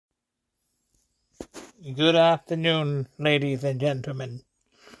Good afternoon, ladies and gentlemen,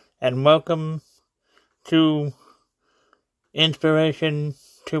 and welcome to Inspiration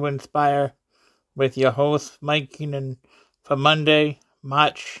to Inspire with your host, Mike Keenan, for Monday,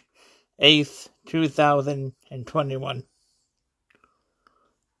 March 8th, 2021.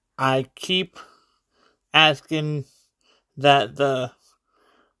 I keep asking that the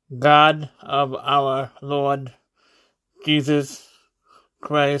God of our Lord Jesus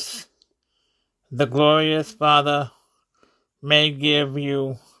Christ, the glorious Father, may give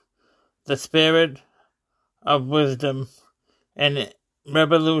you the spirit of wisdom and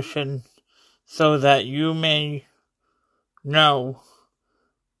revolution so that you may know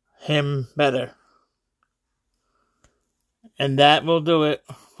Him better. And that will do it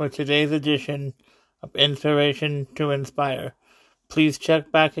for today's edition of Inspiration to Inspire. Please check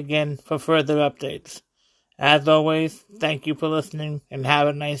back again for further updates. As always, thank you for listening and have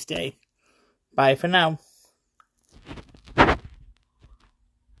a nice day. Bye for now.